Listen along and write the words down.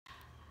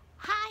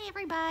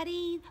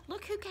everybody.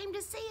 Look who came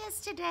to see us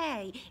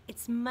today.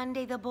 It's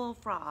Monday the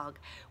Bullfrog.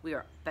 We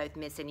are both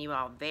missing you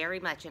all very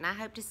much, and I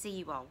hope to see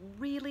you all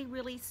really,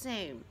 really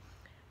soon.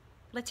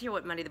 Let's hear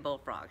what Monday the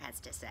Bullfrog has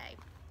to say.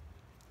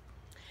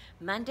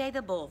 Monday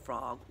the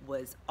Bullfrog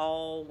was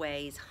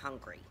always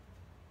hungry.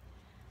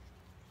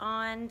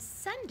 On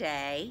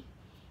Sunday,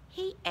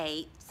 he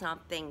ate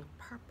something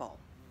purple.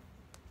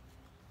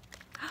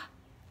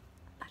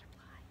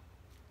 Butterfly.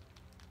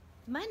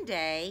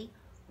 Monday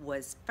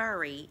was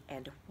furry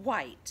and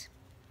white.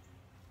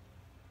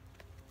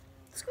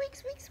 Squeak,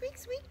 squeak, squeak,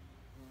 squeak.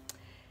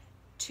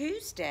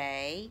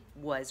 Tuesday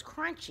was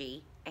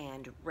crunchy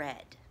and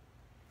red.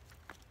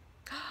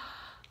 Snap,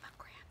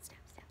 snap,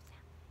 snap.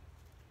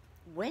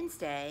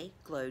 Wednesday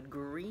glowed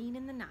green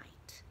in the night.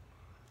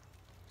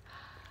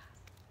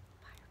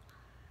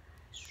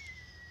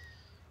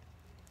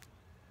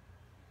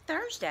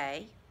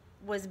 Thursday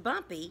was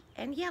bumpy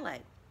and yellow.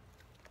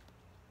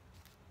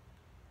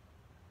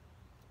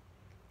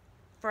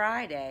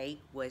 Friday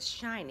was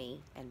shiny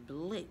and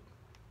blue.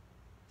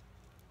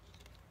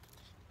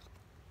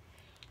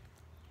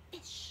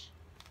 Fish.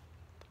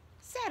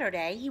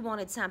 Saturday, he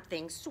wanted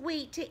something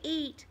sweet to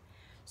eat.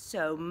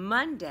 So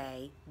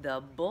Monday,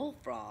 the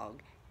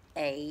Bullfrog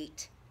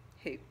ate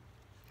who?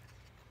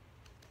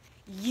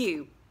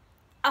 You.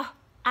 Oh,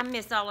 I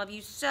miss all of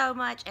you so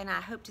much, and I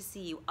hope to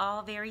see you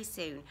all very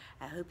soon.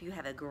 I hope you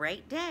have a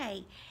great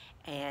day,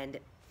 and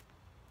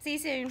see you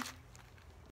soon.